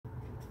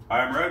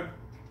Hi, I'm Red.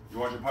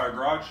 You're watching Pirate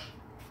Garage.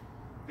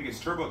 I think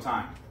it's turbo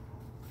time.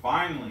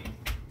 Finally,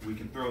 we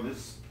can throw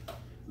this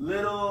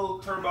little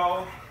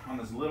turbo on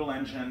this little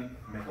engine,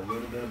 make a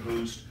little bit of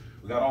boost.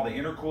 We got all the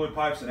intercooler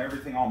pipes and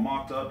everything all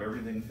mocked up.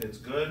 Everything fits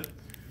good.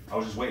 I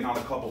was just waiting on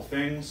a couple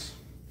things.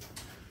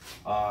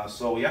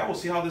 So yeah, we'll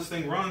see how this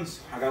thing runs.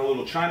 I got a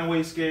little China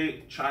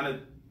wastegate, China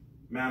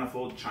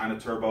manifold, China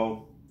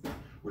turbo.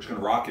 We're just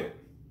gonna rock it.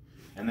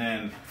 And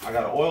then I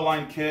got an oil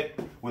line kit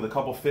with a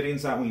couple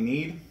fittings that we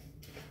need.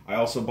 I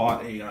also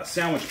bought a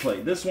sandwich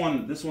plate. This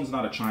one's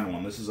not a China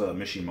one. This is a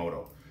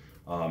Mishimoto.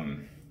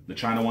 The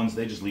China ones,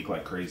 they just leak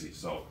like crazy.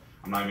 So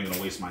I'm not even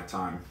gonna waste my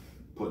time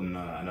putting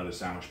another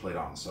sandwich plate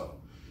on. So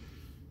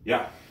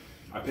yeah,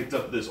 I picked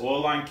up this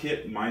oil line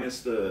kit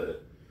minus the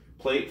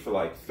plate for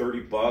like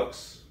 30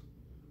 bucks.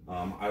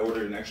 I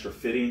ordered an extra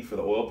fitting for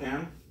the oil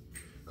pan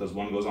because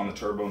one goes on the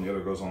turbo and the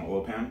other goes on the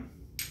oil pan.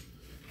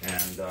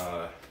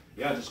 And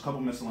yeah, just a couple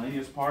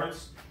miscellaneous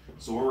parts.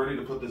 So we're ready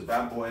to put this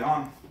bad boy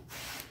on.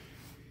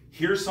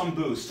 Here's some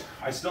boost.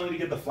 I still need to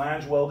get the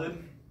flange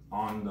welded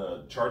on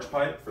the charge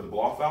pipe for the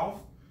blow-off valve.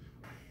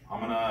 I'm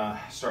gonna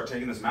start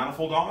taking this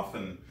manifold off,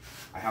 and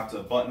I have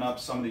to button up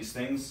some of these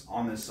things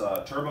on this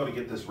turbo to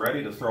get this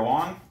ready to throw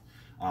on.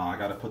 I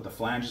gotta put the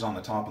flanges on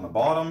the top and the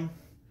bottom.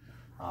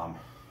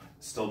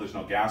 Still, there's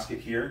no gasket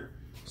here,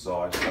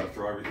 so I just gotta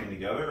throw everything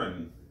together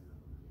and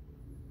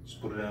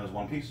just put it in as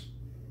one piece.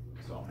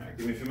 So yeah,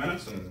 give me a few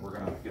minutes and we're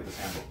gonna get this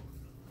handled.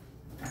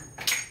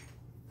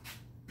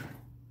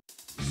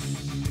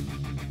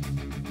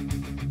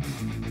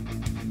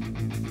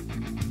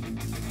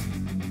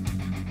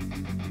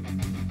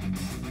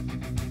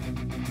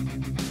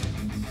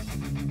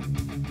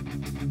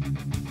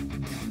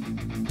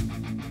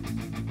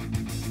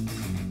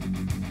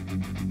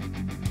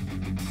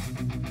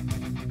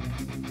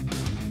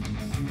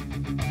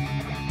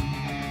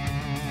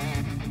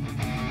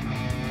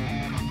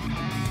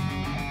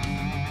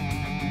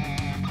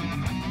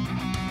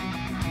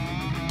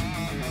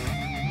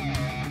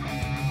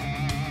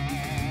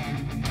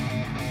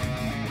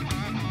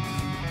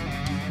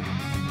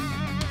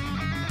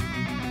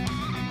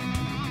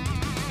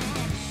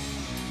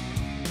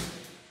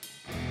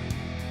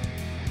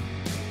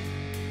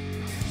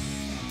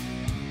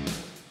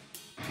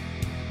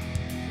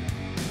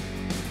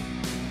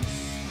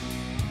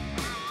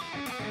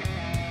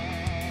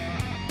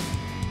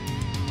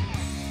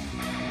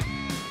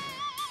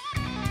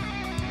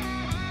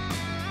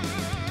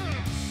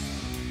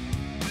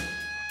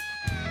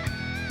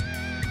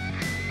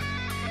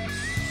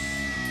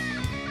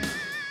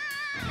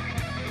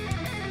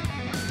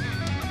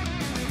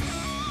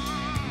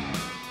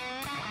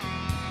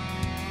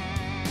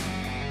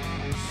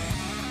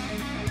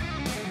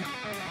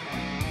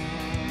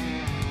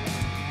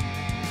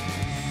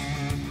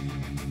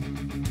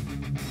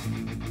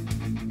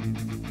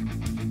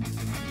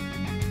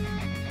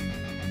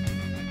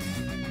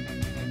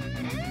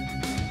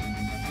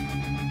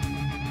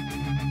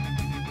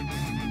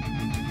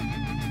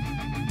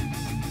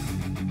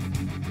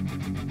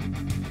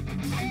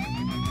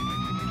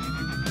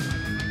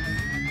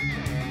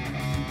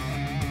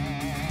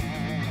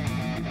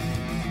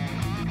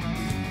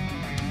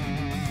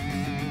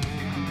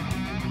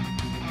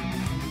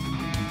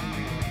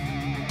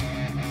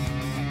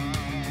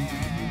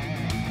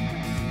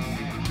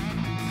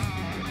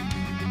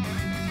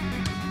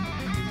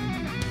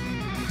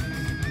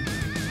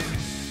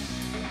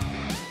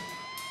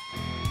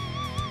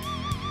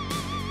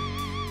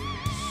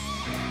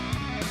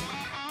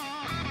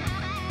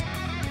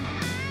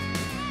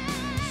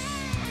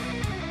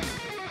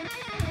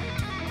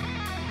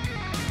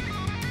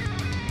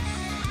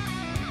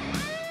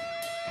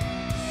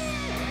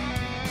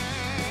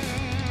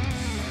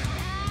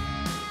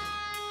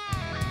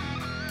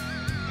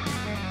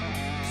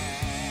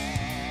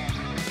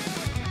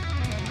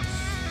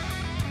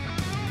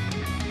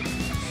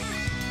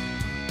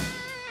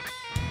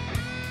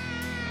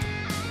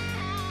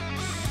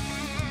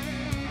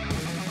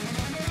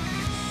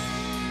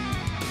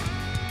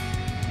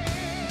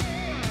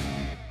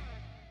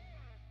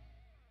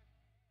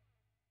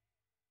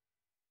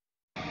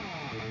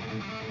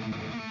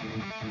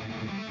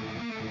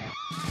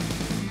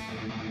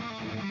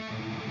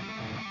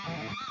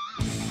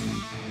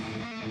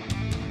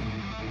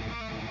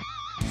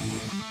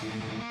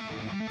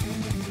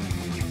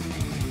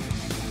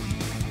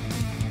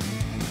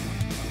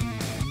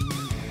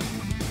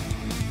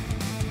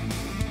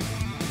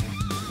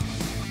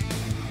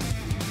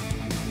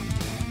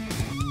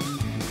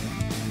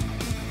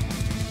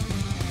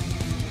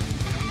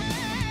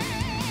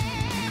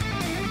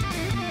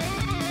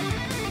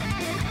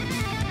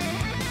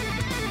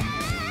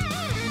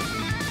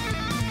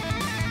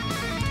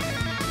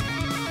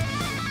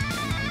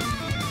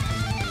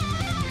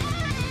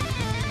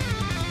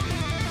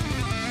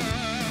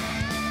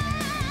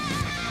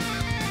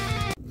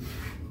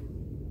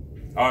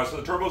 So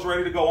the turbo's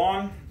ready to go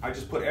on. I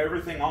just put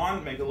everything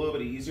on, make it a little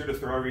bit easier to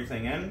throw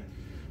everything in.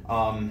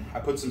 I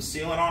put some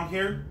sealant on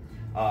here.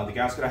 The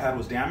gasket I had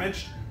was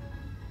damaged.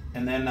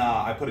 And then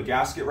I put a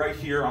gasket right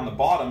here on the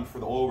bottom for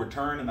the oil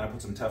return, and then I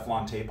put some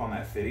Teflon tape on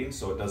that fitting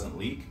so it doesn't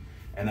leak.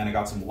 And then I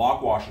got some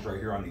lock washers right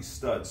here on these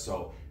studs,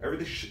 so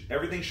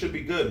everything should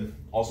be good.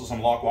 Also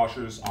some lock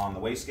washers on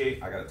the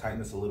wastegate. I gotta tighten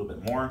this a little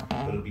bit more,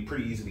 but it'll be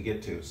pretty easy to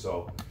get to.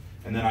 So,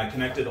 and then I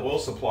connected the oil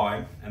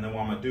supply, and then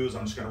what I'm gonna do is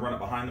I'm just gonna run it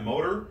behind the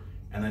motor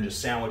and then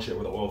just sandwich it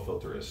where the oil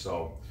filter is.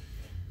 So,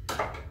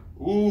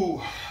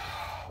 ooh,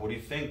 what do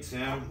you think,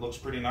 Tim? Looks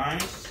pretty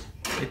nice.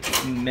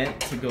 It's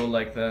meant to go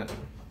like that.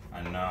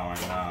 I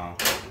know.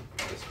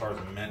 This car's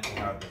meant to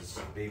have this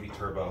baby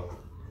turbo.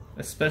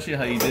 Especially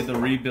how you did the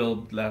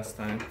rebuild last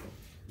time.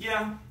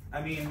 Yeah,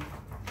 I mean,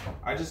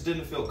 I just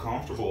didn't feel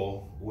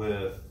comfortable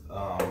with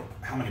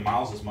how many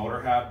miles this motor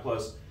had.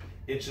 Plus,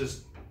 it's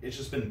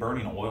just been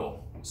burning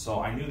oil. So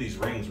I knew these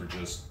rings were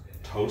just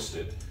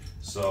toasted.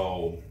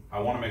 So I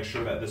want to make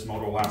sure that this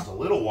motor will last a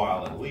little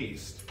while at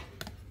least.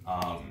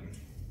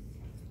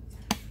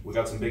 We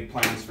got some big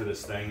plans for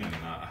this thing, and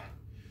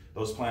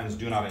those plans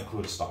do not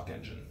include a stock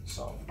engine.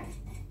 So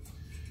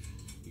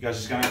you guys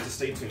just gonna have to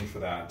stay tuned for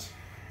that.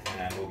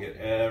 And we'll get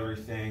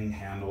everything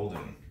handled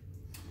and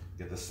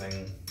get this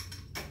thing,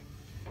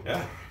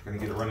 yeah, gonna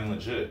get it running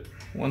legit.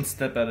 One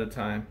step at a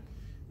time.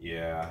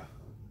 Yeah,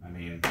 I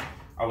mean,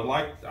 I would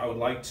like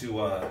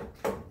to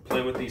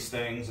play with these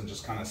things and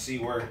just kind of see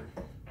where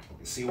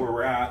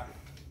we're at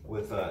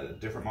with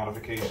different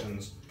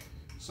modifications,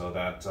 so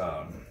that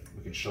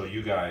we can show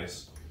you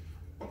guys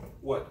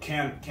what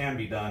can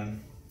be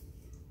done.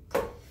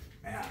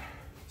 Man,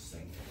 this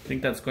thing. I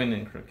think that's going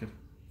in crooked.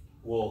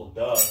 Well,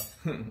 duh.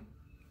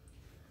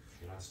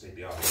 State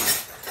the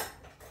obvious.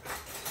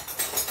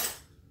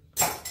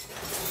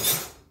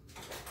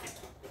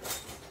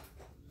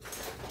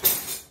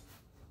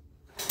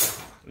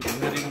 Is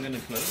that even going to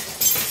close?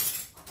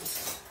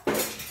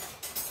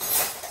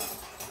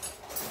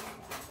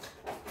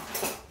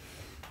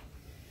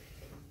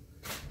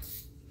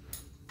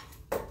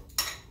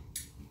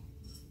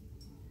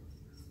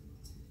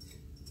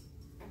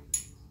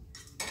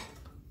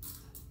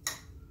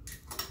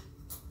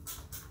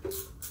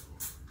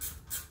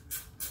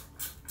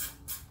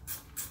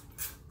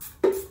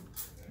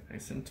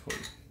 Nice and toy.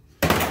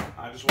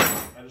 I just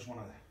want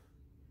to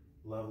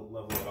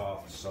level it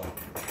off so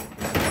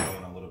it's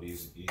going a little bit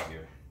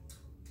easier.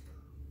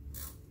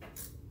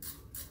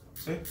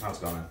 See, now it's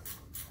going in.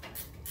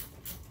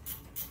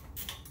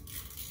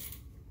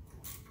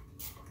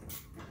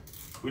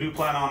 We do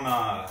plan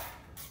on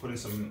putting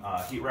some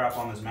heat wrap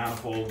on this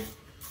manifold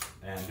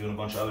and doing a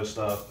bunch of other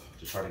stuff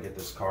to try to get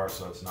this car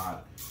so it's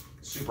not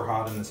super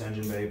hot in this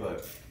engine bay.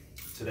 But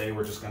today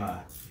we're just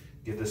gonna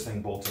get this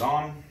thing bolted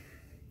on.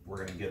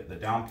 We're gonna get the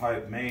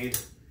downpipe made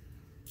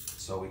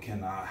so we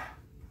can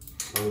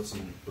go with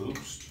some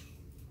boost.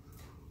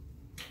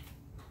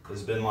 This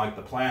has been like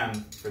the plan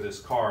for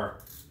this car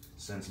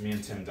since me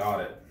and Tim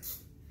got it.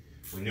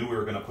 We knew we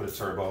were gonna put a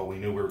turbo. We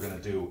knew we were gonna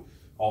do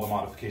all the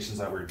modifications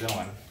that we were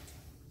doing.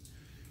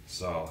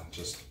 So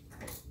just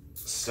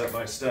step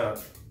by step.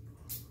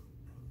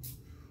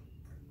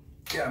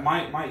 Yeah,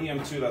 my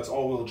EM2, that's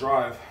all-wheel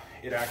drive.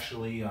 It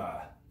actually,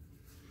 I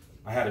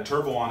had a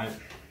turbo on it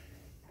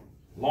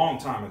long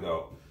time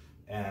ago,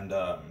 and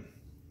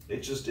it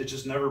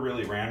just never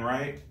really ran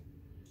right,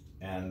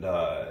 and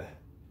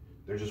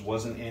there just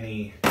wasn't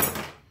any.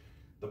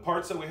 The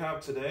parts that we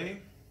have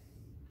today,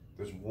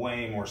 there's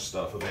way more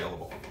stuff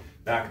available.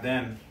 Back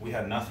then we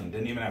had nothing,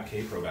 didn't even have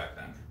K-Pro back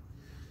then.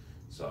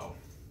 So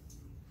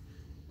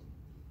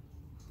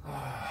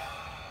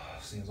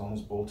this thing's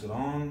almost bolted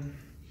on.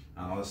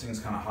 I don't know, this thing's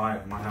kind of high.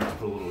 I might have to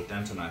put a little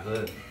dent in that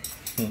hood.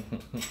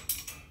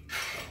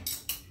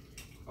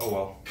 Oh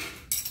well.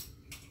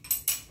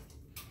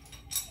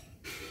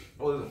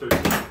 Oh, there's a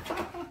 13.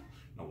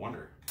 No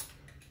wonder.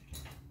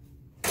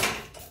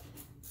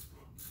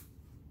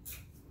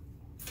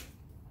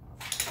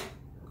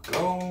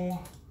 Go.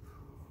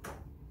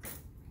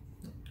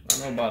 I don't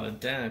know about a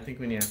dent. I think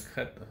we need to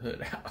cut the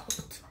hood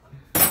out.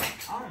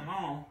 I don't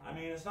know. I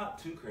mean, it's not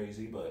too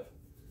crazy, but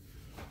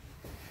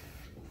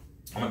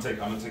I'm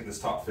gonna take this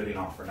top fitting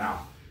off for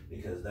now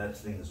because that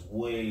thing is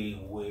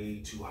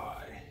way too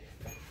high.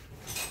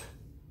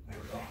 There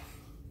we go.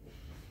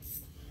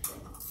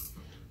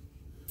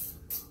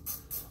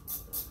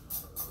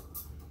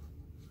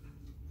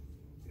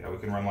 Yeah, we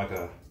can run like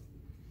a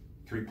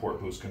 3-port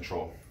boost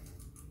control.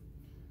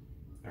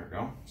 There we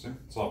go. See,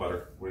 it's a lot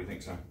better. What do you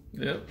think, Sam?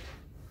 Yep.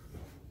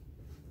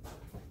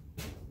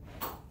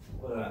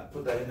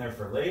 Put that in there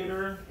for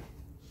later.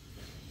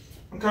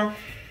 Okay.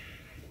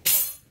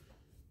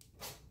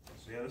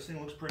 So yeah, this thing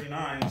looks pretty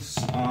nice.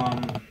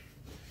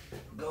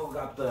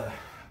 Got the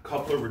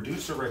coupler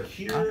reducer right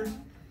here.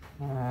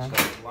 Just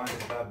got to line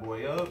this bad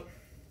boy up.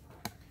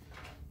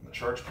 And the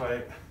charge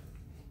pipe.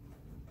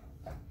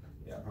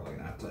 Yeah, I'm probably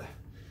gonna have to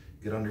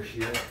get under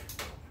here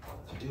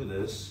to do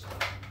this.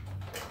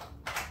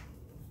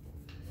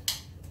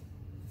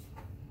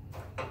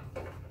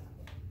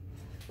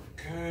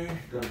 Okay,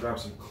 gotta grab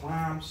some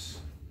clamps.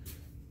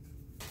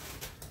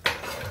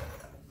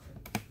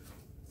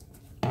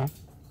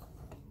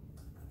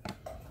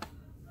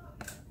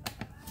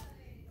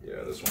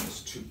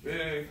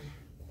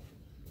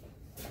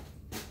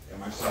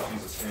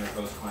 standard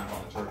hose clamp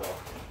on the turbo.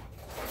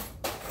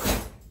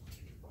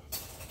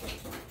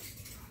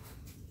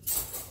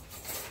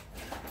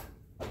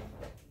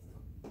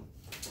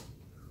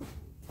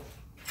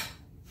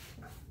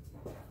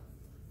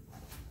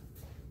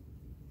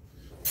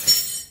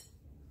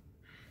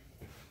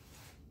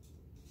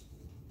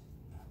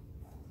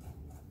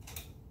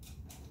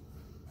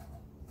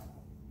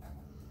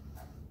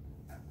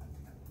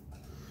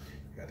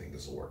 I think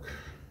this will work.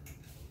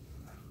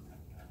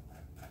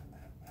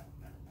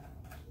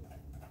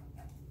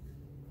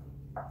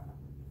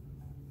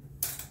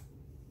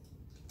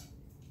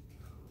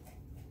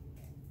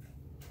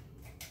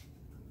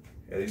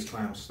 Yeah, these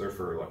clamps, they're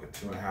for like a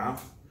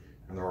 2.5,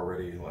 and they're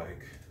already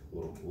like a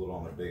little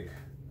on the big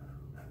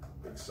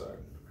side.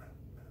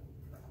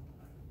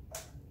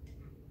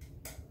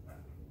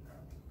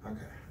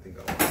 Okay, I think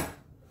that'll work.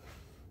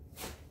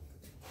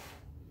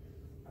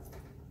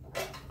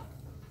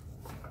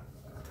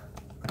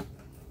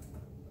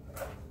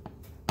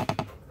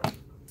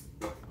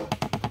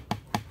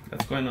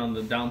 That's going on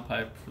the down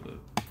pipe for the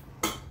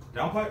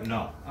Down pipe?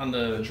 No. on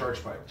the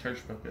charge pipe.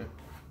 Charge pipe, yeah.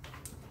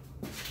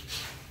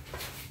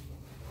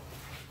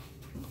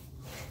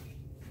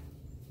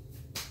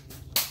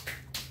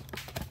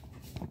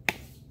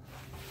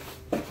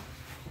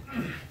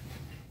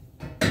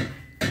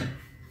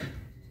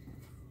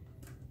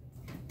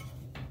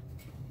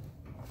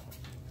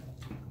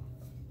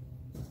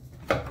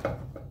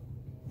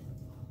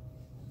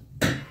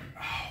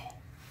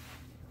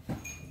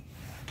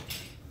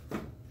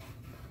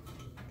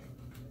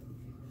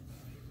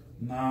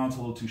 No, it's a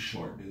little too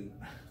short, dude.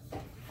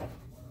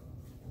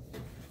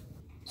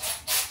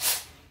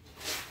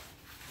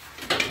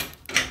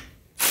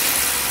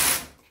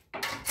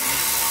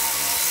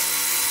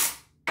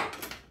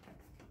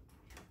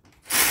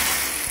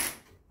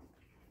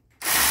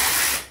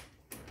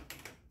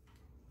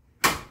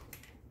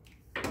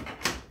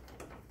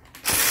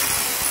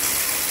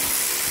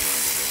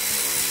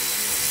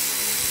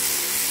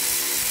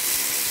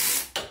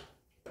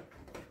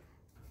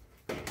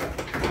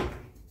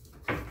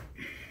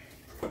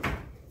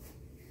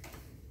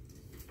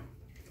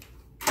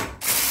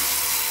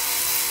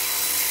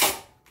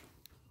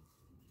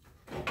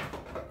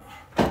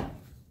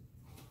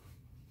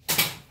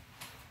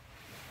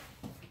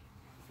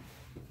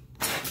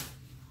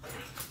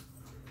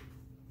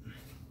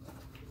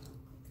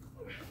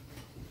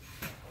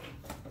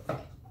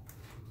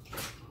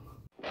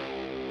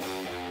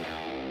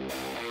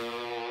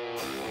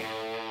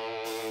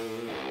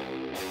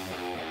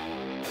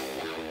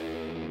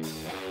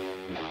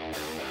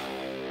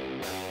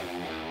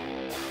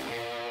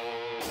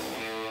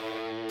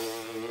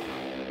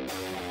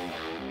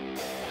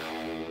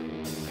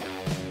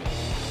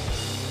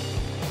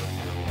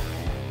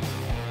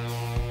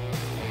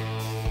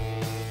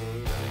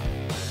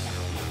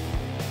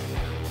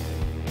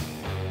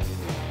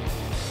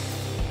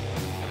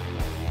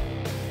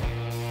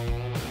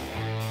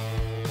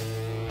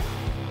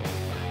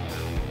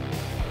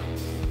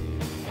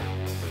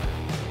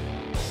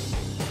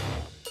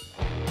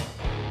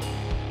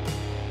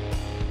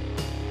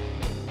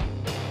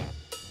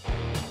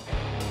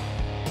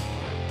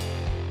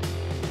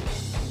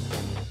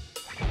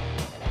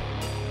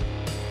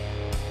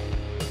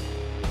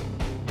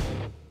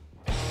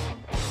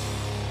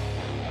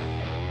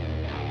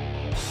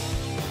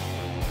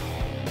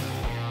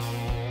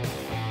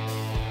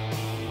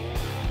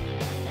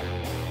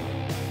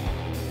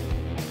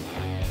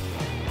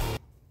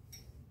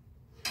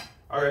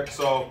 All right,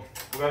 so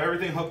we got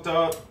everything hooked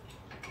up.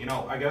 You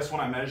know, I guess when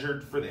I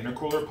measured for the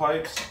intercooler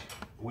pipes,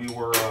 we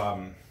were,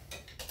 the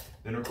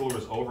intercooler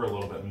was over a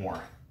little bit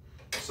more.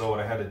 So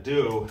what I had to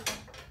do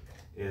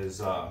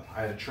is I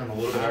had to trim a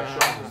little bit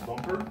extra on this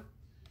bumper.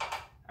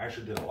 I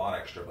actually did a lot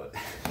extra, but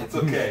it's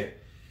okay.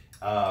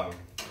 Yeah,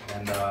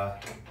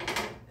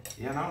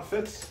 now it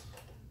fits.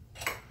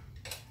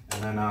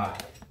 And then I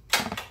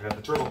got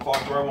the turbo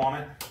clocked where I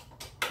want it.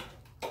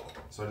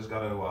 So I just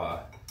got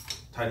to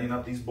tighten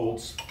up these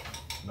bolts.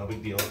 No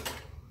big deal.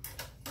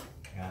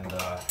 And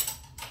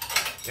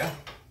yeah.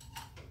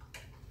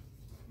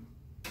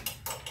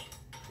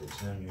 So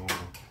Tim, you want to,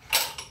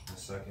 in a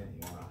second,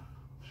 you want to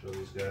show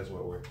these guys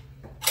what we're, and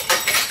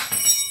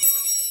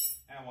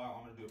well,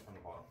 I'm going to do it from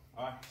the bottom.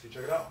 All right, so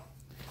check it out.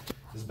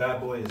 This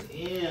bad boy is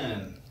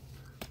in.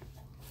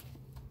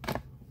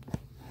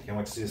 Can't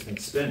wait to see this thing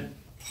spin.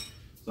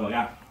 So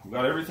yeah, we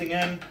got everything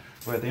in.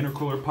 We got the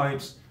intercooler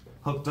pipes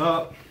hooked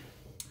up.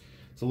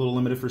 It's a little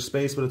limited for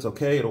space, but it's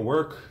okay, it'll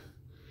work.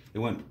 It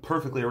went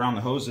perfectly around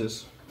the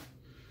hoses.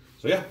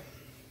 So yeah.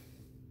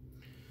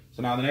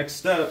 So now the next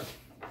step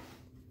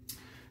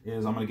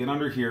is I'm gonna get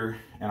under here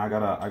and I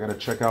gotta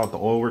check out the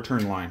oil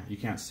return line. You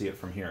can't see it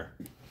from here,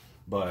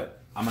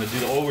 but I'm gonna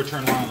do the oil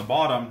return line on the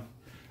bottom.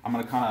 I'm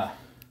gonna kind of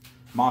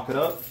mock it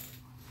up.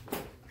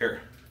 Here.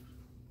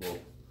 Well,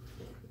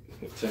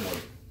 if Tim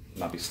would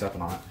not be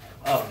stepping on it.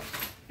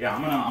 Yeah,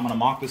 I'm gonna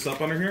mock this up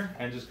under here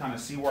and just kind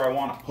of see where I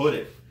want to put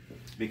it,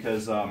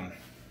 because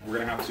we're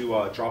gonna have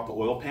to drop the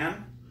oil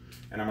pan,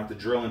 and I'm gonna have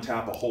to drill and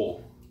tap a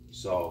hole.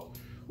 So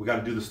we got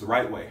to do this the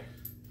right way.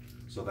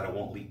 so that it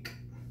won't leak.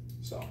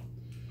 So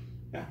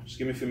yeah, just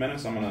give me a few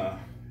minutes. I'm gonna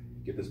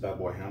get this bad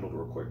boy handled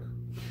real quick,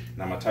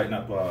 and I'm gonna tighten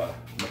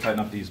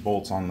up these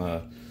bolts on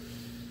the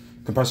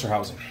compressor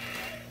housing.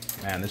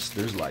 Man,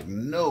 there's like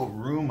no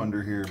room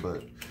under here,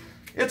 but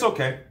it's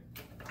okay.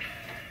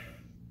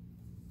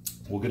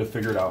 We'll get it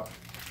figured out.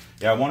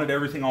 Yeah, I wanted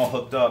everything all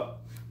hooked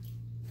up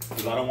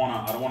because I don't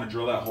want to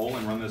drill that hole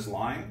and run this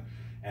line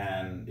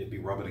and it'd be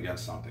rubbing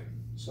against something.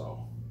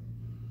 So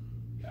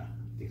yeah,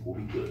 I think we'll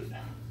be good.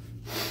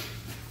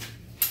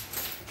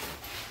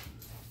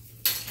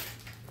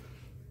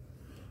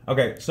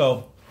 Okay,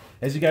 so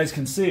as you guys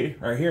can see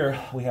right here,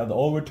 we have the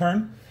oil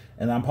return,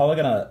 and I'm probably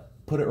gonna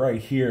put it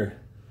right here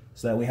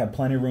so that we have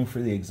plenty of room for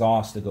the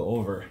exhaust to go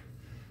over.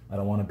 I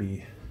don't want to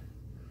be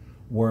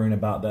worrying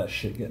about that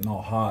shit getting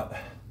all hot.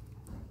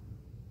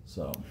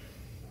 So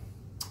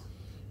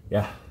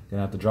yeah,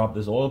 gonna have to drop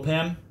this oil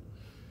pan,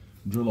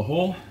 drill a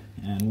hole,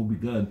 and we'll be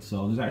good.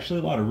 So there's actually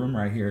a lot of room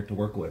right here to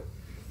work with,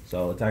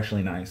 so it's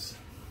actually nice.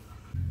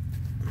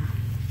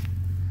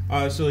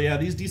 So yeah,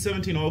 these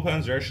D17 oil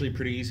pans are actually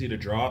pretty easy to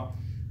drop.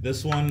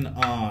 This one,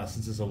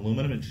 since it's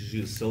aluminum, it just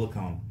uses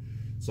silicone.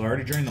 So I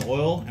already drained the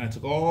oil and I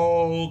took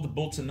all the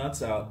bolts and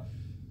nuts out.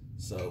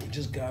 So we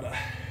just gotta,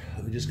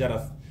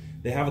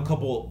 they have a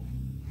couple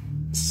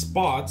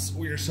spots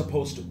where you're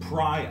supposed to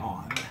pry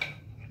on,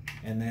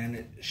 and then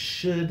it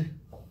should,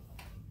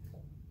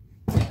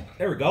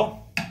 there we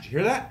go. Did you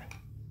hear that?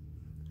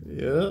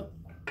 Yeah.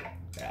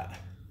 Yeah.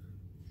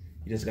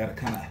 You just gotta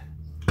kind of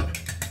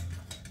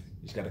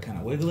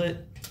wiggle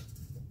it.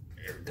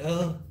 There we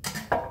go.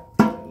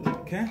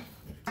 Okay.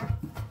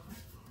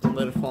 Don't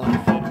let it fall on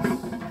your face.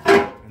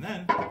 And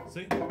then,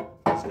 see,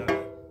 just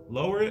gotta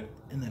lower it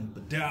and then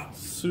put down.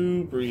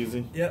 Super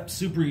easy. Yep,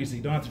 super easy.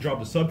 Don't have to drop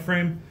the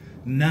subframe,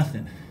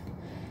 nothing.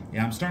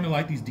 Yeah, I'm starting to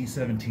like these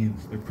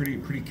D17s. They're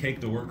pretty cake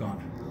to work on.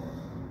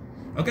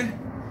 Okay.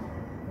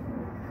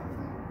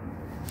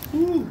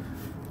 Ooh.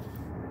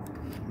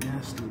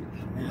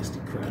 Nasty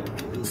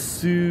crap.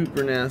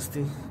 Super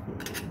nasty.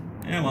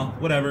 Yeah, well,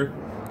 whatever.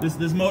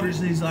 This motor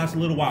just needs to last a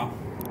little while.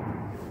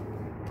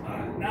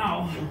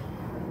 Now,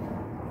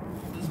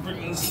 let's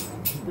bring this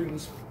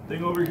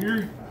thing over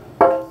here.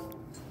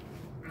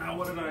 Now,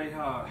 what did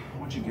I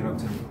want you to get up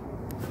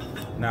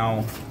to?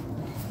 Now,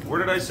 where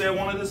did I say I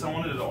wanted this? I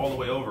wanted it all the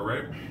way over,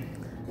 right?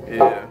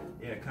 Yeah.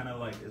 Yeah, kind of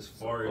like as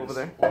far over as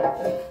there.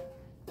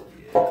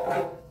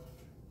 Yeah.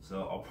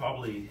 So I'll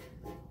probably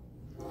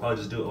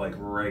just do it like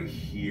right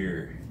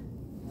here.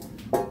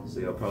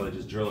 See, I'll probably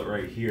just drill it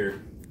right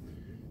here.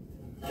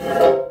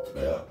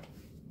 Yeah.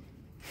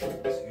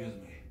 Excuse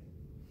me.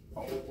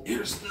 Oh,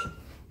 here's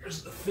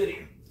the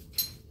fitting.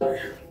 Right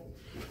here.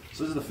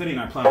 So this is the fitting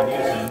I plan on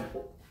using.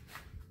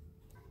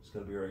 It's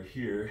gonna be right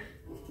here.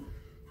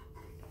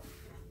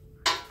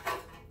 Yeah,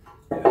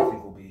 I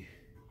think we'll be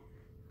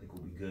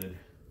good.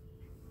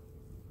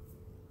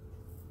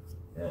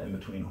 Yeah, in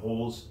between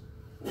holes.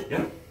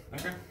 Yeah,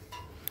 okay.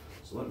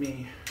 So let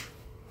me,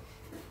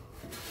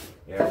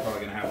 yeah, we're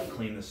probably gonna have to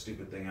clean this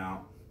stupid thing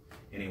out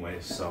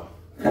anyways, so.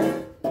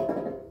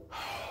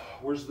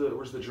 Where's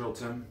the drill,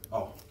 Tim?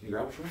 Oh, can you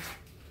grab it for me?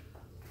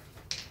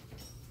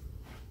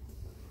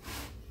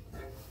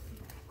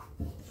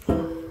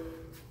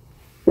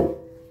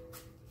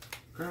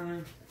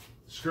 Okay.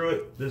 Screw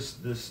it. This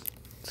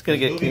It's gonna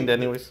get cleaned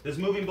anyways. This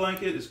moving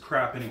blanket is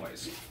crap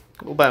anyways.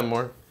 We'll buy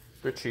more.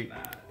 They're cheap.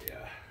 Nah,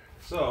 yeah.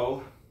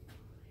 So,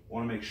 I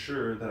want to make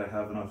sure that I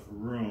have enough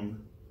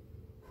room,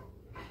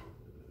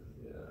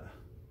 yeah,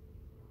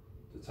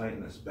 to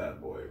tighten this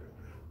bad boy.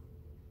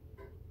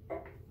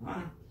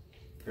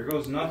 Here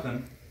goes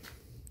nothing.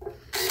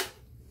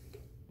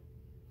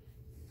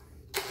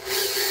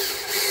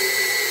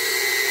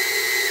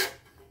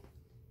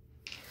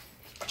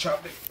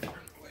 Chop it.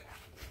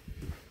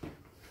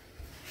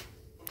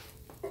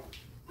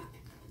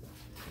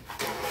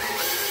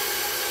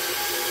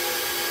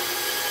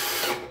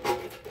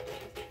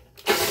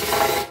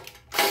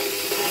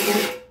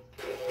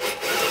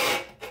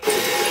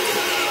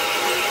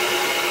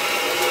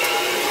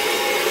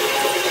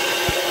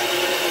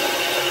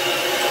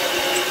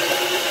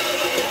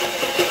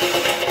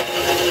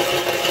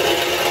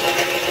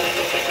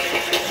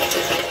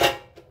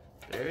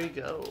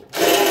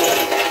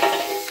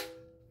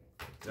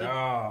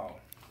 Oh.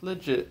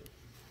 Legit.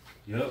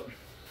 Yep.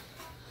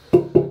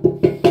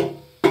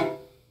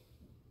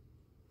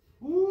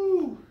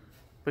 Woo.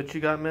 But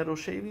you got metal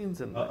shavings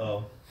in there.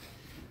 Uh-oh.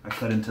 I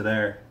cut into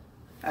there.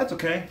 That's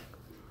okay.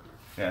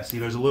 Yeah, see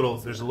there's a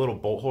little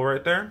bolt hole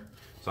right there.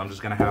 So I'm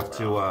just gonna have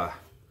to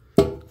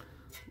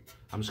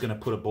I'm just gonna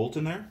put a bolt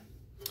in there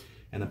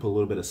and then put a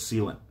little bit of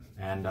sealant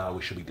and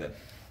we should be good.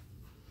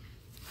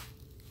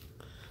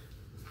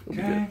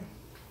 Okay.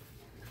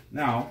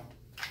 Now,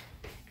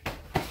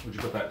 where'd you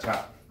put that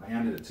tap? I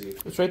handed it to you.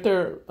 It's right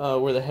there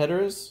where the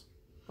header is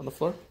on the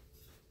floor.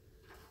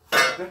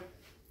 Okay.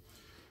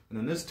 And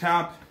then this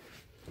tap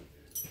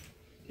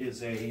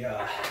is a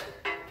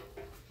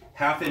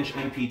 1/2 inch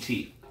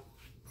MPT.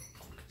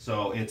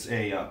 So it's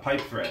a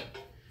pipe thread.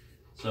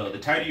 So the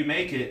tighter you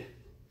make it,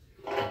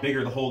 the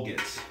bigger the hole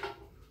gets.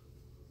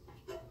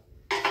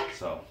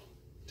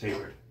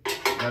 taper it.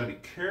 You gotta be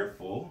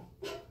careful.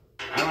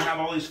 I don't have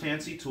all these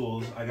fancy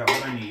tools. I got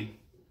what I need.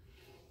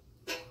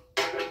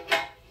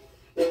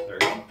 There you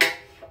go.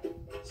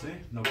 See?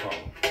 No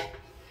problem.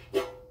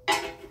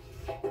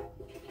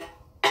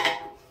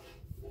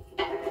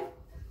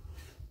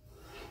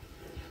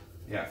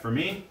 Yeah, for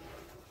me,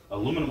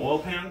 aluminum oil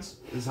pans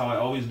is how I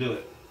always do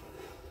it.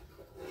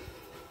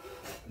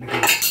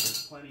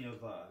 There's plenty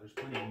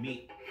of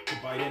meat to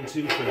bite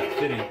into for that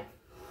fitting.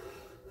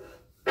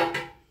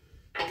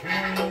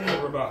 Okay,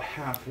 we're about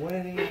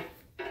halfway.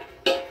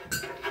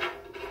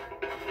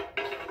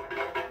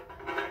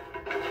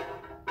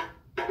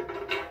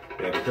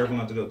 Yeah, be careful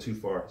not to go too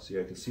far. See,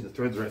 I can see the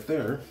threads right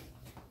there.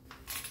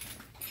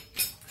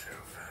 So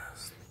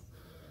fast.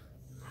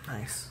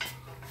 Nice.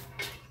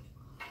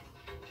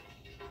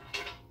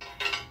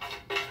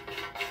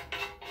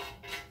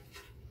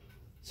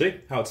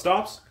 See how it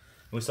stops?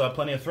 We still have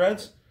plenty of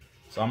threads.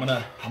 So I'm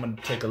gonna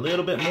take a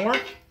little bit more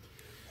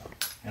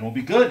and we'll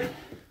be good.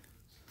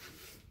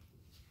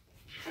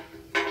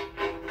 I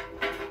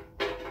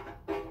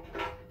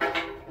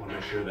wanna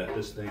make sure that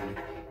this thing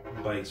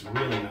bites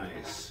really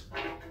nice.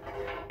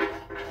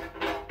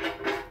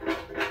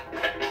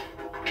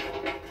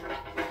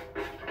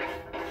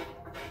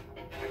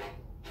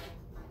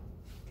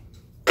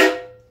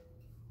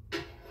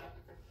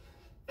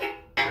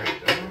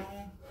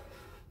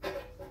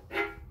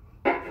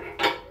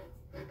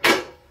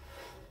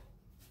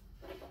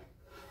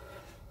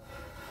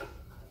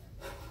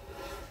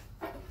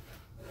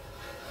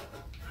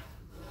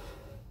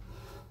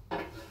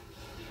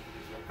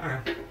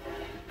 Alright,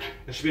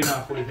 that should be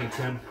enough. What do you think,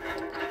 Tim?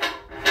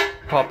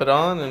 Pop it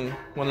on and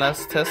one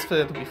last test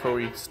fit before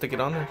we stick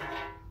it on there.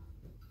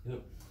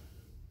 Yep.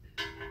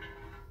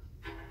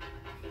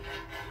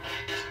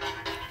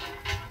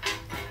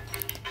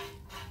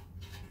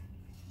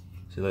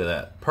 See, look at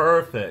that.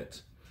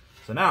 Perfect.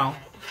 So now,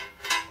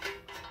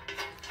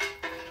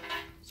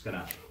 just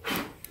gonna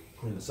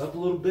clean this up a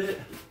little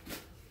bit.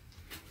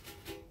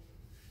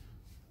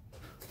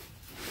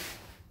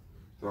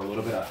 Throw a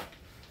little bit of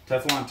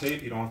Teflon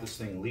tape. You don't want this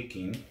thing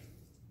leaking.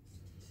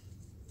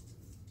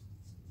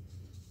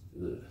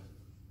 Ugh.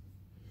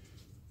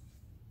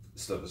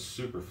 This stuff is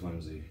super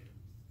flimsy,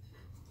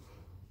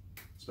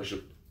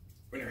 especially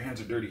when your hands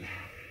are dirty.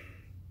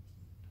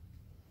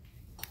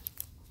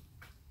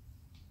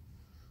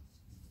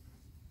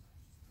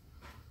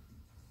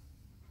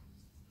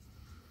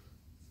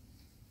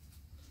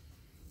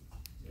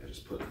 Yeah,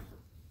 just put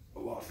a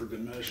lot for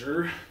good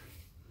measure.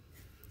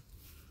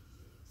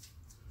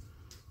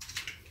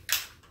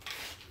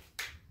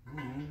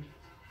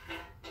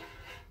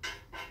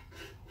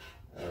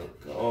 There we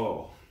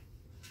go.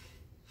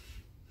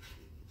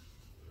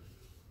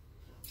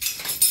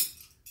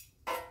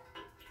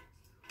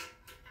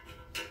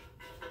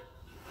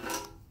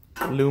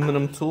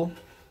 Aluminum tool.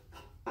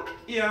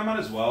 Yeah, I might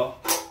as well.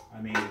 I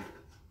mean,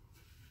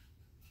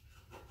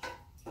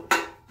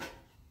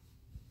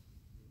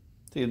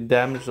 You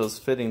damage those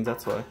fittings,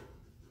 that's why.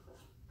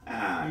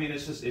 I mean,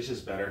 it's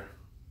just better.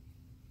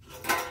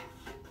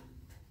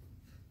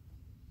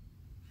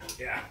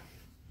 Yeah.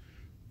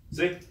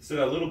 See, still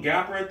got a little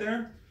gap right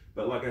there,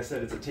 but like I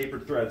said, it's a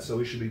tapered thread, so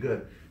we should be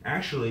good.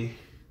 Actually,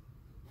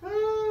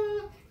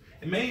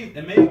 it may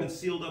even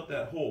sealed up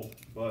that hole,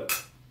 but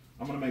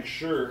I'm gonna make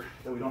sure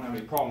that we don't have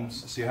any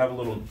problems. So you have a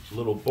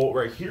little bolt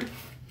right here,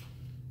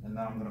 and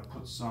now I'm gonna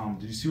put some.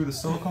 Did you see where the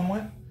silicone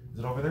went? Is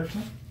it over there too?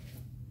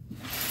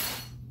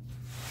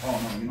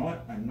 Oh no, you know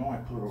what? I know I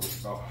put it over.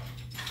 Oh,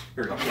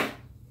 here we go.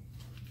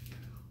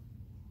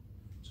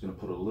 Just gonna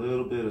put a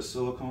little bit of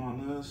silicone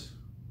on this.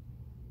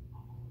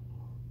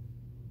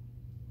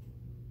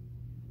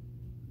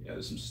 Yeah,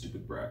 there's some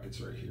stupid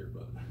brackets right here,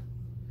 but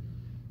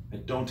I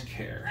don't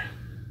care.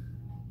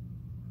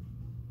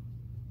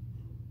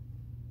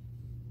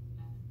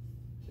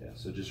 Yeah,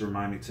 so just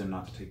remind me, Tim,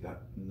 not to take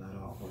that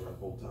off or that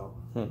bolt out.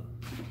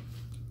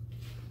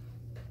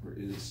 Where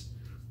is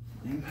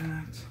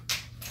impact?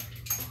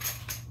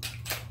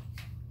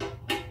 There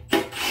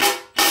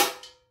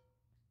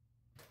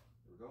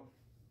we go.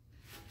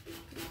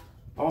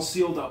 All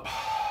sealed up.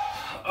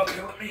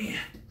 Okay, let me.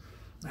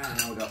 Man,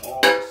 now we got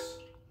all this.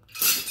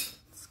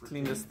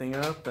 Clean this thing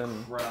up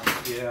and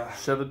Yeah,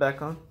 shove it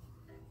back on.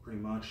 pretty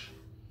much.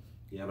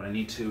 Yeah, but I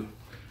need to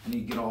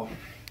get all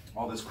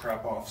this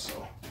crap off.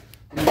 So,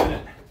 in a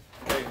minute.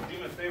 Hey, do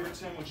me a favor,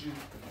 Tim. Would you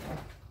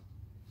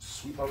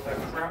sweep out that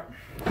crap?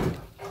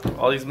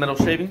 All these metal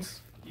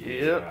shavings?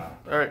 Yep. Yeah.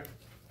 All right.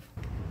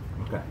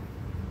 Okay.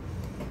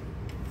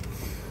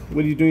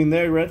 What are you doing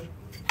there, Red?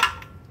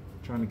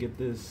 Trying to get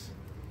this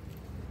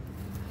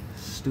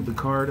stupid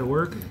car to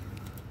work.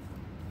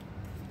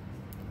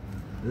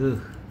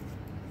 Ugh.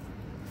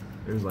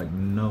 There's like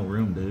no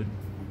room, dude.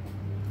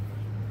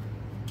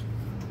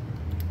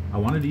 I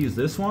wanted to use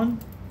this one,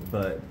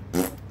 but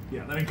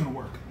yeah, that ain't gonna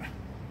work.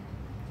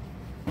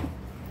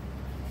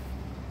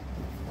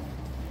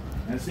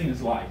 And this thing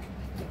is like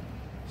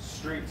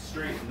straight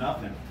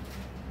nothing.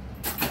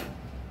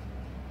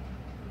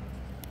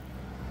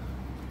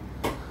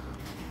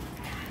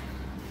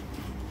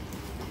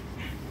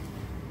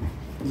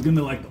 It's gonna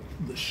be like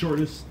the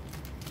shortest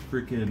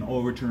freaking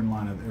oil return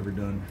line I've ever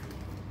done.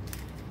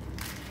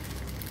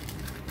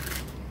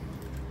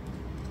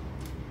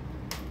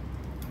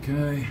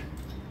 Okay.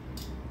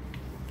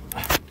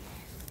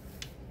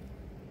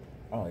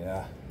 Oh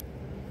yeah.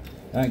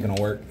 That ain't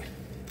gonna work.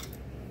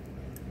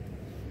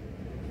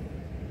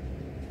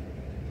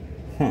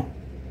 Huh.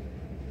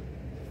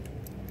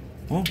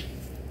 Well,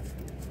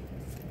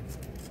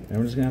 and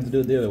we're just gonna have to do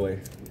it the other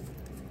way.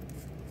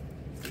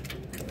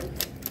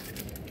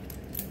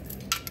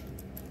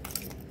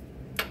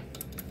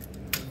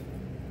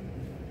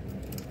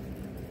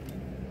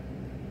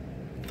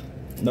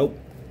 Nope.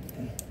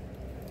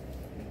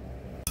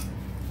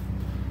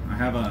 I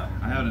have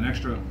an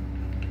extra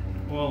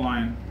oil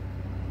line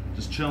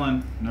just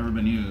chilling, never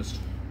been used.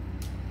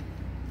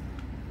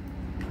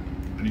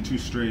 I need 2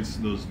 straights.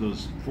 Those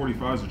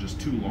 45s are just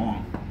too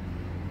long.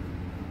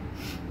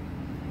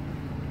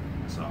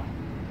 So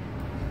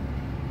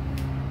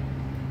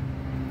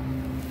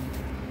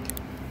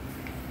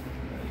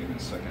give me a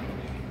second.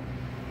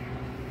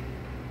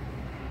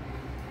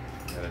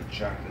 Gotta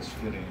jack this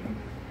fitting.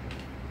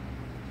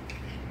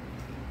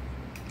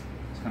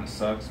 This kind of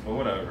sucks, but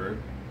whatever.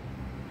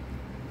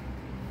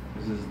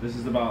 This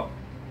is about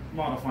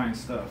modifying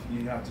stuff.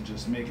 You have to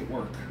just make it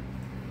work.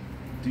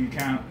 Do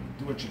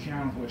what you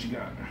can with what you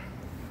got.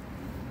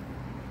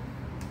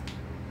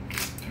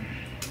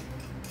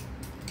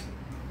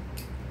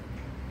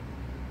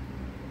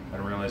 I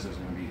didn't realize it was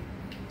going to be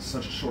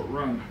such a short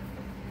run.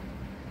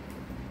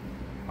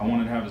 I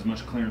wanted to have as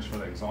much clearance for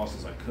the exhaust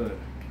as I could,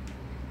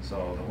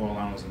 so the oil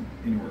line wasn't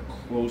anywhere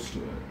close to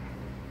it.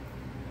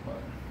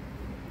 But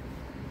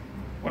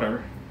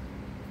whatever.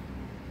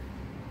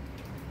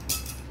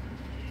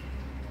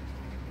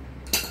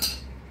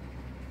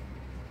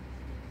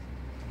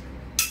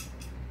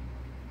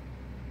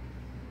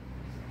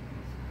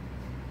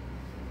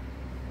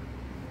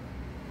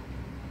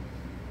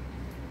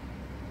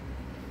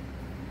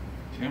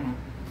 Camera.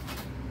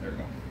 There we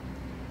go.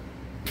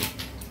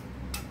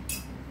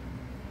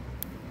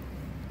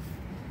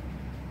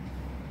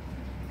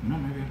 No,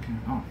 maybe I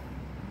can. Oh,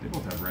 they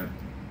both have red.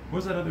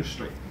 What's that other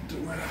straight? Do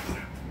right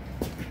after.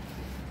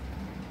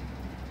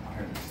 Oh,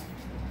 here it is.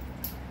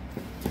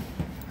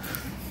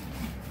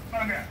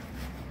 Okay.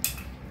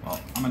 Well,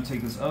 I'm gonna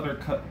take this other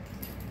cut.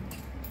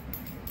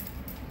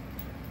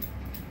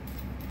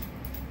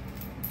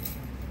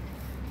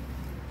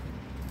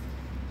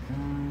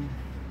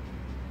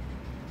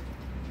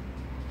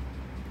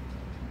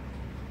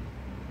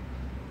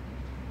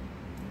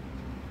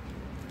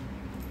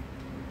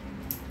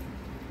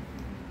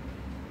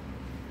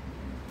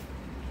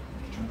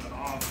 Turn that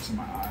off to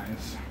my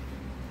eyes.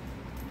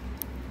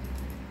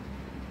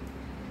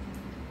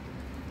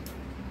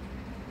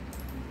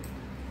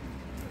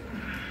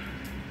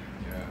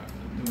 Yeah,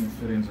 doing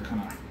fittings are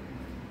kind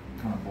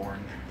of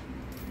boring.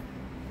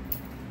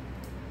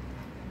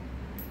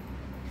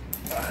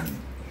 I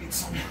need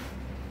some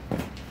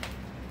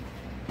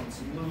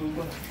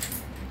lube.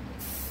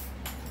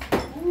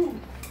 Ooh.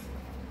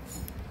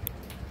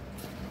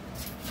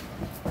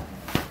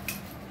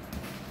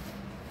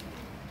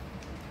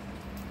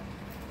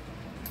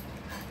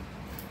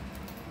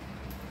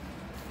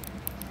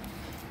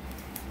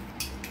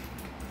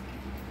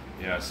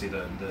 Yeah, see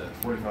the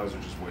 45s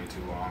are just way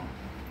too long.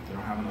 They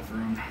don't have enough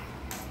room.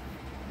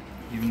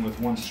 Even with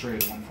one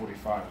straight at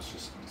 145,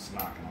 it's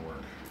not gonna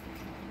work.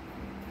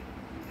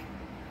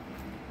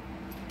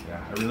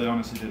 Yeah, I really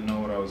honestly didn't know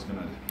what I was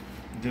gonna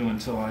do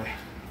until I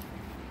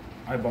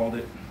eyeballed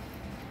it.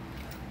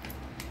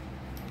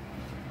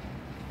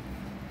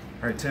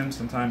 All right, Tim,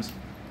 sometimes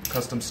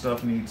custom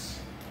stuff you need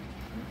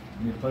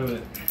to play with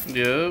it.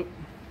 Yep.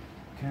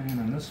 Okay, and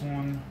then this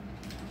one,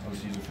 I'll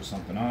just use it for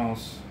something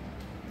else.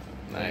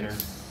 Nice. Later.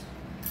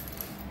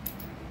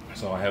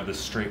 So I have this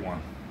straight one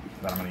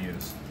that I'm going to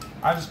use.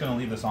 I'm just going to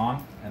leave this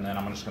on, and then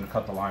I'm just going to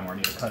cut the line where I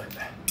need to cut it.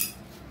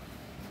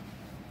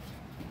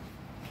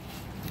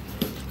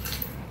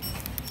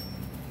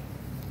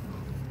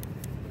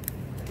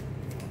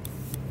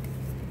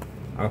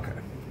 Okay,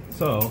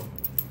 so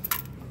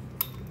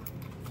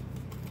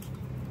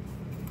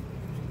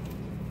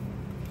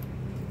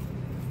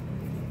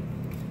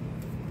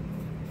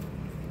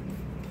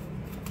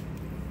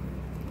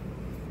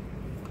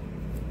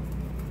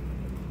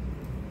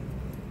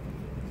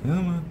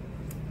come on.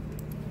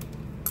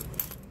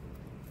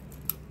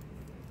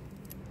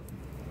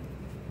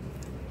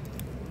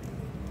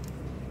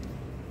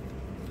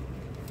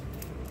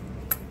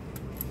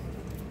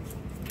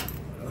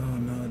 Oh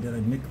no, did I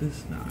nick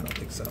this? No, I don't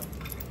think so.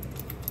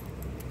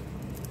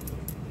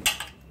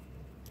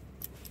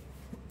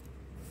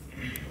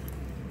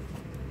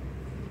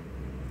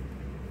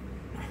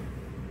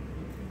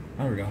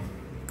 There we go.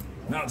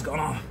 Now it's going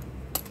off.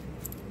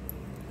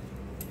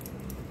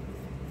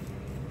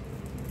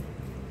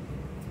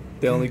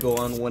 They only go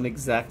on one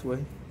exact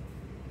way.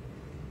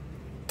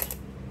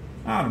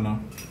 I don't know.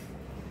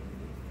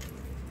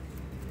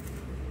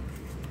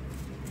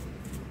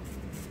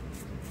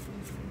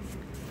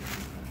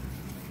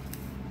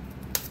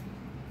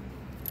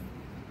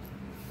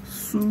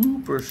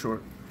 super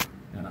short.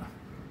 You know.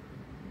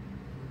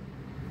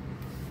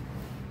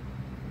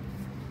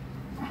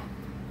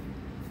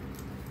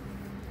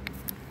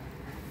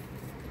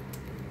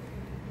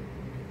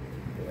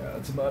 Yeah,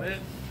 that's about it.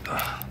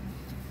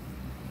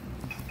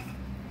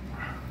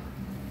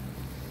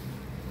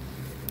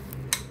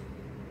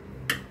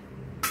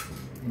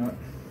 Not.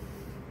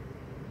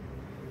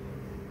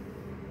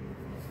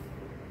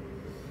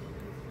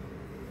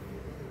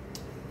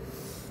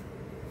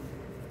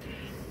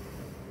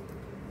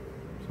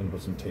 I'm gonna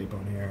put some tape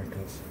on here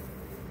because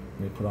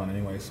I'm gonna put on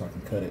anyway so I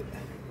can cut it.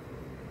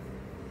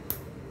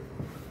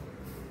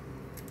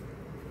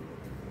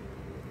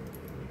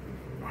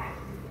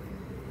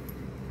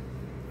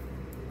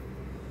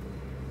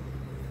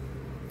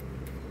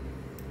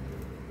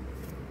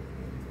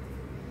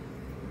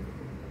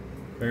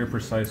 Very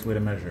precise way to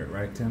measure it,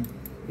 right, Tim?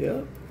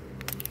 Yeah.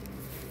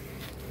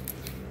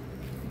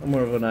 I'm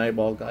more of an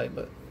eyeball guy,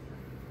 but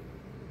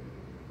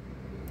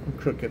I'm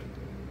crooked.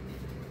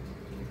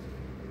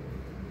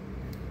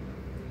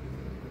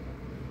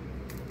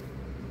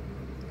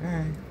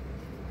 Alright.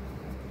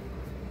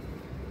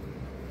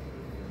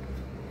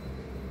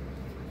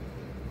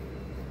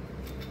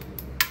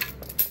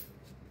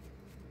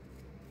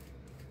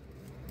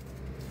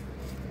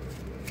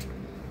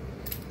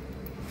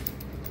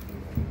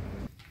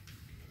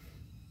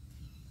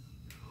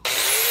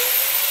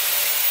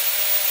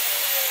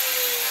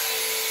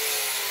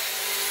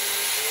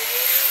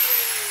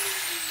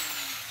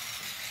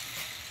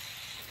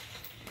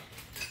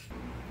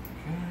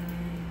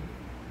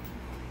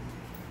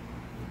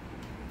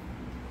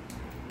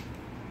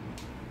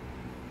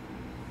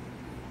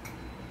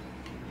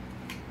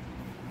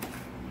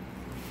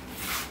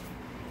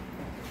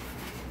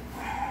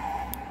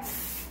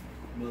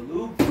 The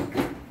loop.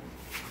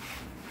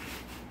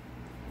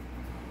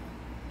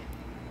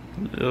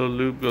 Little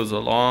loop goes a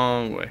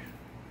long way.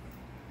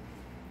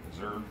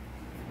 Reserve.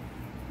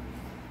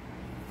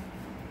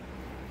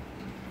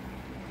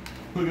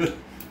 Look at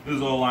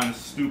this old line is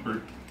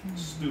stupid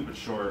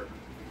short.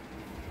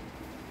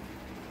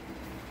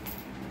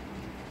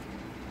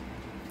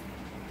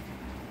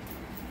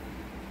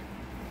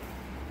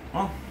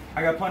 Well,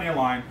 I got plenty of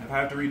line. If I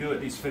have to redo it,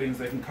 these fittings,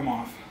 they can come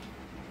off.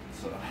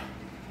 So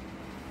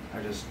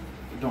I just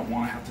don't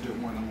want to have to do it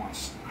more than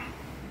once.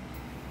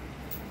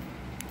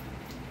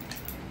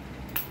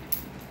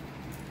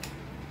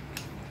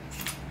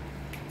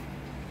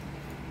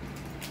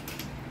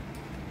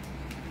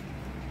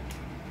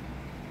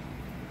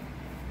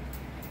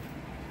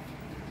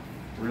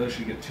 Really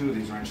should get 2 of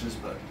these wrenches,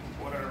 but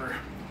whatever.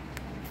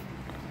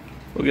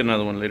 We'll get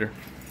another one later.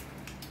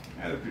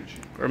 Yeah, they're pretty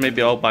cheap. Or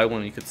maybe I'll buy one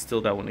and you could steal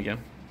that one again.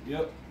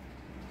 Yep.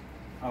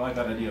 I like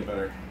that idea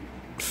better.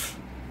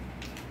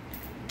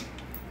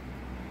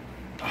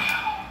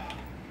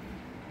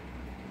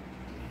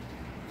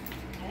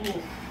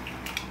 Ooh.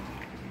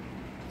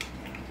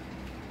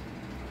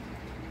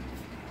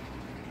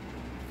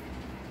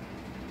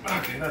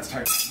 Okay, that's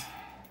tight.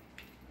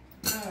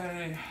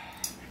 Hey.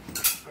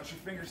 Got your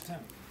fingers, Tim.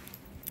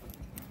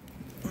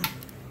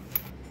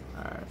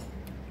 Alright.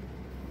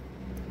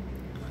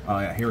 Oh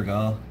yeah, here we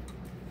go.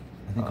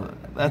 I think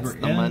That's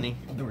the money.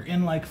 We're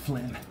in like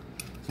Flynn.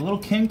 It's a little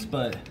kinked,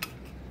 but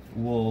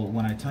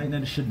when I tighten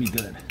it, it should be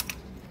good.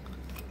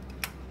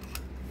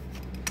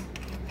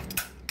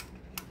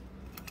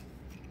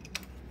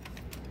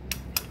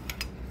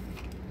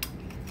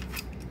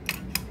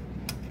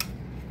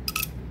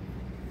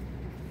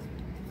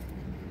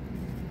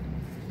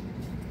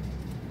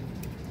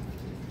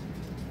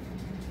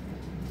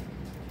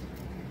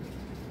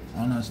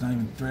 Oh no, it's not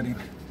even threading.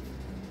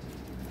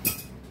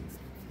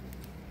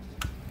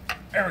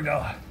 There we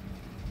go.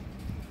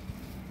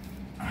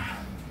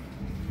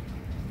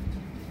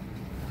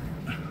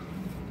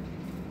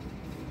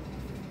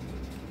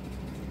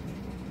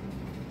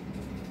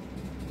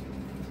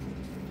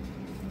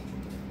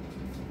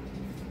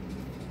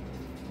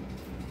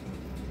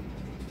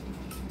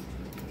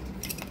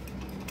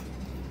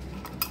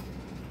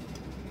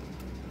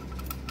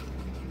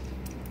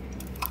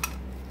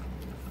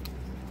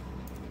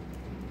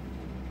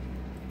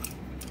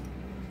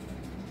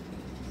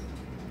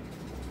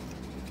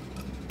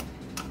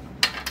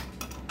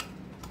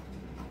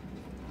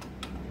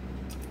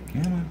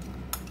 Come on.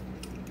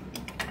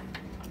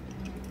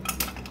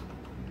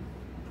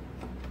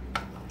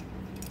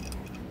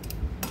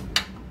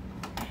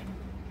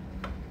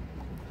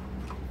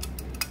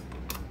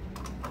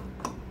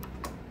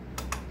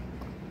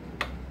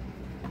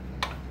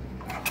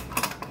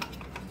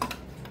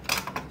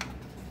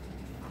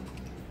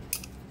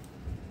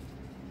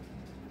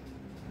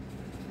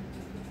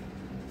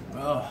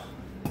 Oh,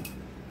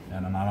 yeah,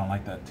 no, I don't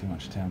like that too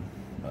much, Tim,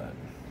 but.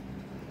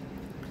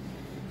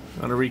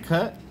 Want to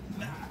recut?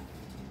 Nah,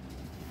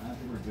 I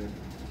think we're good.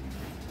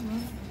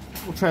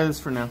 We'll try this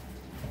for now.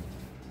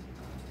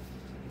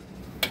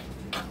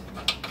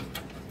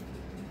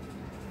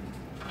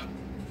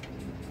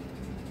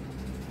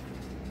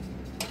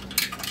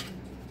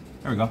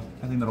 There we go.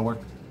 I think that'll work.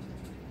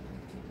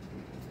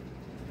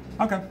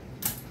 Okay.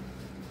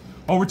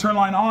 Oh, return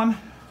line on.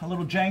 A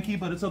little janky,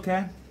 but it's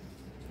okay.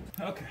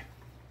 Okay.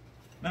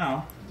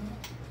 Now,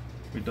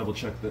 we double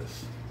check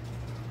this.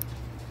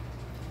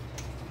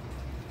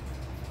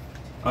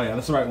 Oh yeah,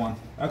 that's the right one.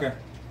 Okay.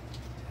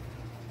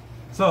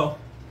 So,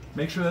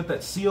 make sure that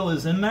that seal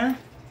is in there.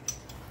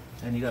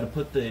 And you got to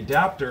put the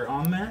adapter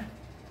on there.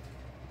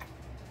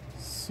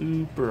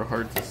 Super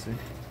hard to see.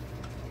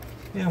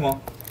 Yeah, well.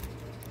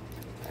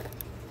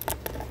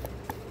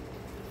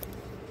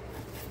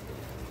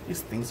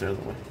 These things are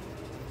the way.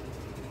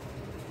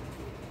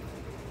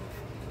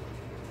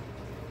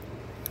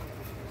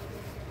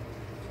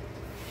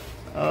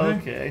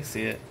 Okay, I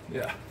see it.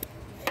 Yeah.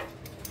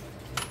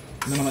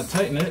 And then I'm gonna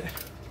tighten it.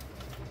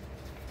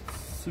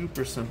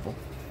 Super simple.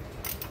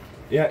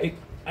 Yeah,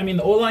 I mean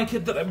the oil line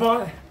kit that I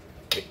bought,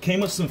 it came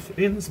with some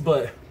fittings,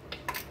 but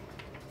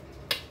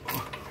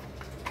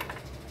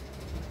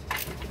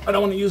I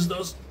don't want to use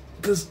those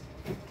because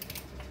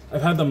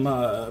I've had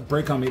them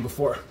break on me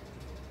before.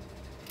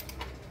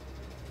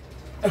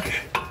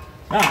 Okay,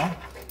 now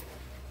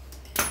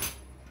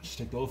just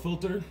take the oil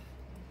filter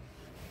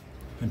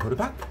and put it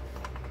back,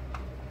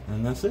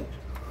 and that's it.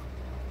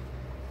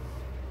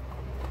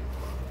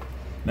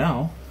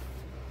 Now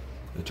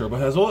the turbo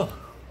has oil.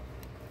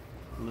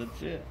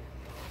 Legit.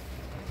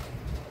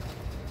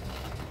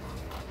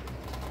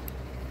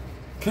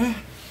 Okay.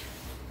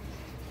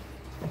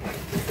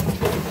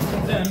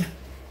 Then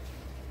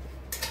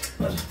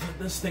let's put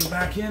this thing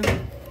back in.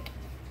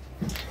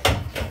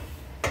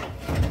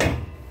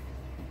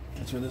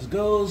 That's where this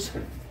goes.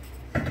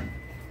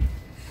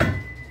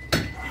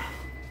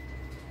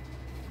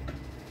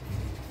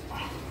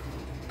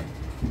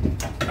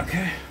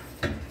 Okay.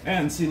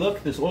 And see,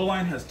 look, this oil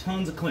line has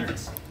tons of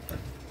clearance.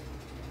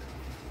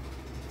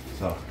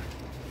 So,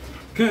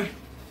 okay.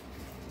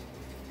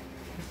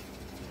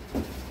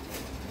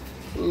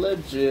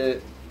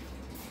 Legit.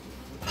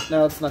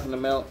 Now it's not gonna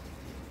melt.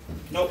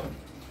 Nope.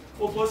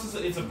 Well, plus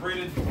it's a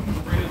braided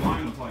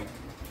line with like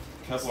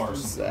Kevlar or something.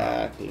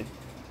 Exactly.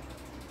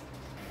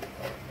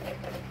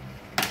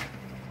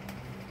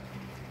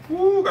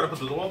 Woo, gotta put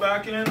the oil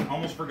back in.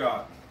 Almost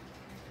forgot.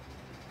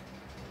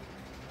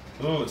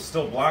 Ooh, it's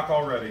still black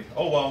already.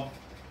 Oh well.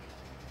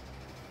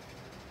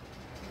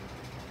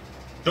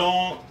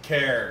 Don't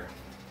care.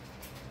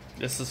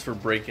 This is for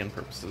break-in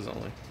purposes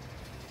only.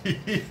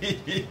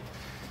 Yeah,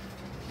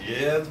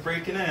 it's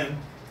breaking in.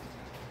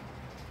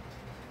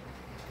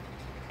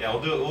 Yeah,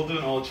 we'll do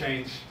an oil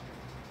change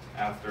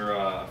after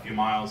a few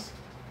miles.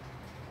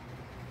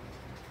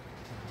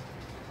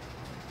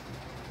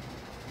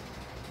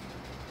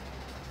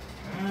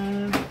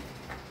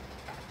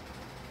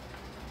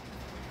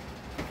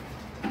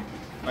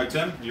 Alright,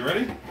 Tim, you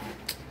ready?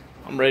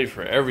 I'm ready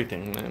for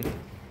everything, man.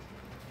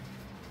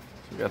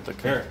 We got the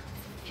Here,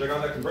 check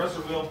out that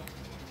compressor wheel.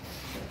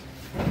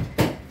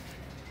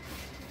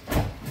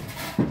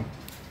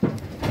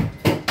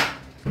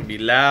 Be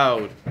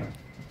loud.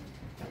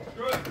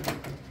 Good.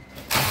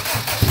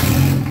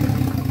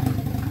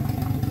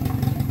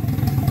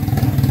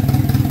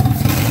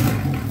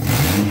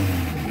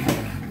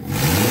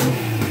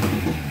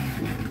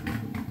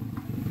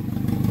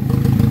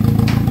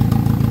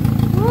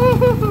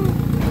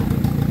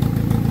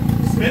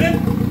 Spinning?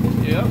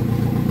 Yep.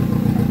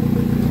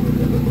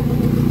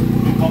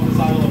 Pump this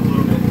idle up a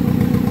little bit.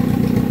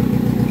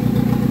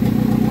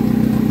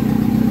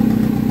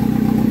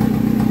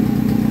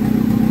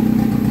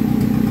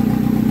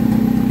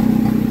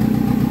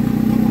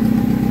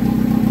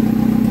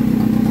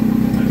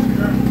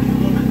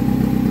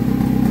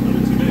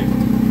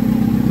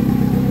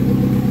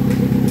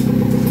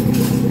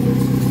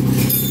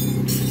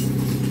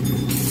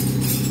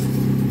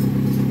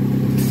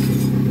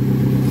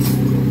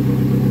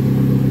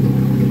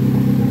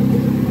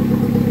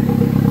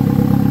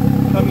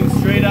 Coming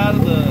straight out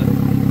of the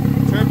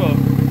turbo.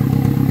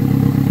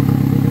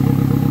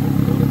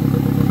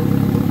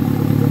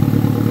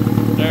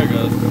 There it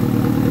goes.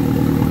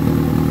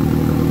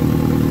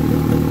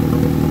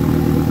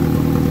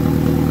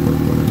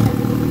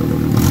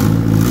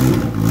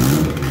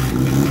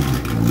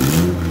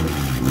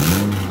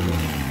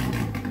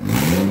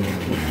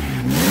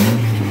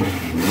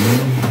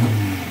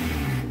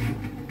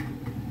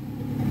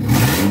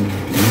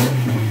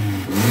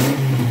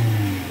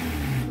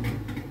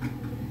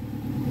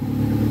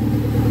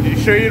 You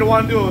sure you don't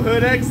want to do a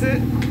hood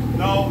exit?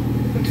 No.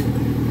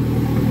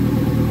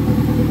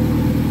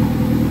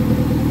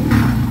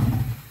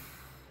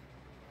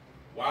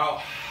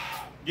 Wow.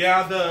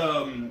 Yeah,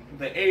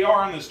 the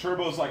AR on this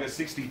turbo is like a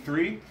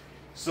 63.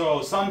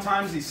 So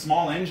sometimes these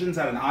small engines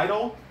at an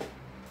idle,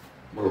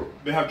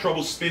 they have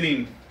trouble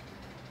spinning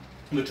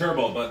the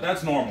turbo, but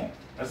that's normal.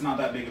 That's not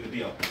that big of a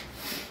deal.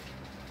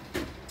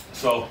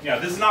 So yeah,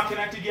 this is not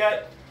connected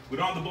yet. We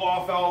don't have the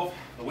blow-off valve.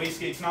 The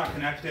wastegate's not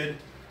connected,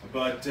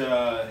 but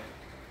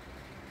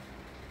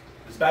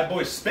this bad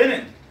boy's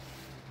spinning.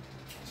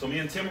 So me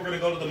and Tim are going to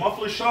go to the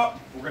muffler shop.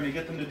 We're going to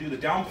get them to do the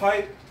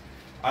downpipe.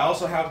 I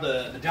also have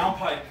the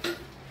downpipe.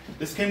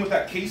 This came with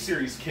that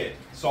K-Series kit.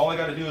 So all I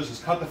got to do is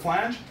just cut the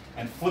flange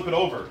and flip it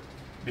over.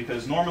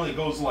 Because normally it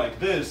goes like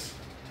this,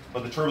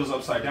 but the turbo's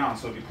upside down,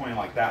 so it'd be pointing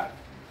like that.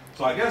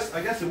 So I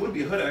guess it would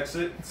be a hood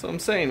exit. That's what I'm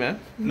saying, man.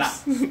 Nah.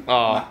 Aw.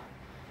 Nah.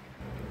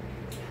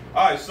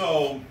 All right,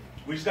 so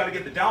we just got to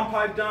get the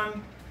downpipe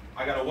done.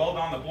 I got to weld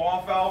on the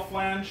blow-off valve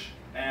flange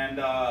and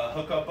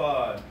hook up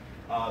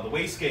the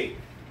wastegate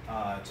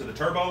to the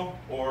turbo,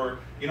 or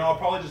I'll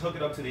probably just hook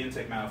it up to the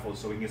intake manifold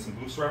so we can get some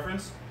boost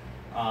reference.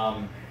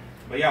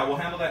 But yeah, we'll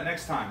handle that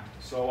next time.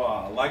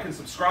 So like and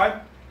subscribe,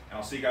 and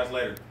I'll see you guys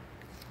later.